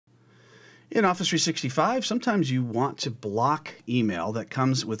In Office 365, sometimes you want to block email that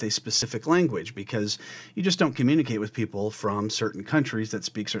comes with a specific language because you just don't communicate with people from certain countries that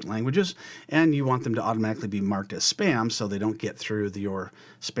speak certain languages, and you want them to automatically be marked as spam so they don't get through your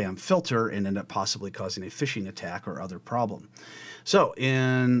spam filter and end up possibly causing a phishing attack or other problem. So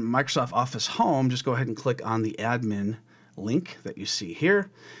in Microsoft Office Home, just go ahead and click on the admin link that you see here.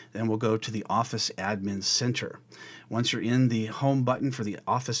 Then we'll go to the Office Admin Center. Once you're in the Home button for the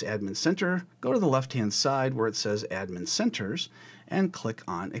Office Admin Center, go to the left-hand side where it says Admin Centers and click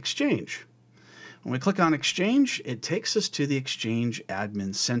on Exchange. When we click on Exchange, it takes us to the Exchange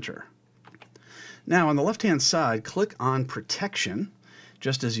Admin Center. Now on the left-hand side, click on Protection,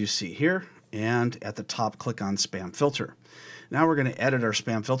 just as you see here, and at the top, click on Spam Filter. Now we're going to edit our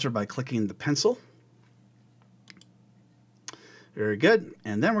spam filter by clicking the pencil. Very good.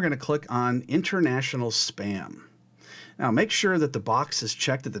 And then we're going to click on International Spam. Now make sure that the box is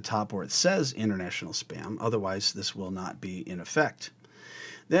checked at the top where it says International Spam, otherwise this will not be in effect.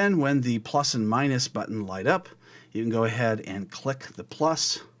 Then when the plus and minus button light up, you can go ahead and click the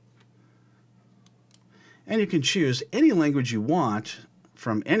plus, and you can choose any language you want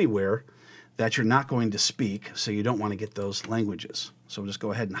from anywhere that you're not going to speak, so you don't want to get those languages. So we'll just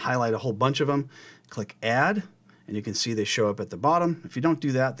go ahead and highlight a whole bunch of them, click Add, and you can see they show up at the bottom. If you don't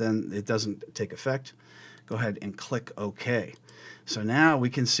do that, then it doesn't take effect. Go ahead and click OK. So now we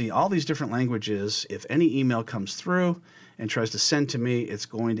can see all these different languages. If any email comes through and tries to send to me, it's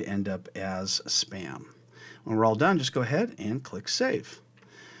going to end up as spam. When we're all done, just go ahead and click Save.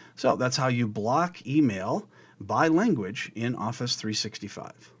 So that's how you block email by language in Office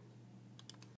 365.